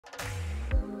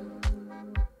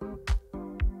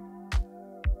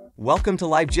Welcome to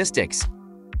Livegistics.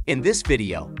 In this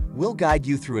video, we'll guide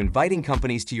you through inviting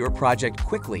companies to your project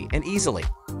quickly and easily.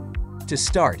 To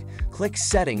start, click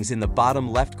Settings in the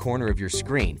bottom left corner of your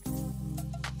screen.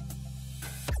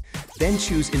 Then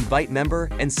choose Invite Member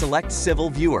and select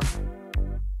Civil Viewer.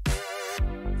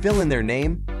 Fill in their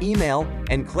name, email,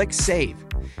 and click Save.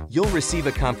 You'll receive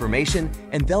a confirmation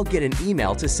and they'll get an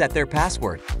email to set their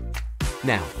password.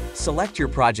 Now, select your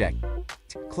project.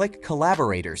 Click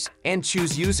Collaborators and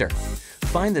choose User.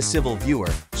 Find the Civil Viewer,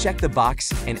 check the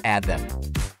box, and add them.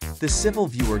 The Civil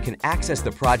Viewer can access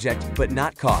the project but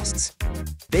not costs.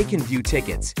 They can view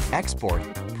tickets, export,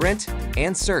 print,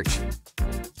 and search.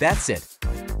 That's it.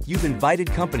 You've invited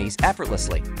companies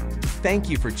effortlessly. Thank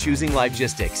you for choosing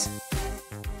Livegistics.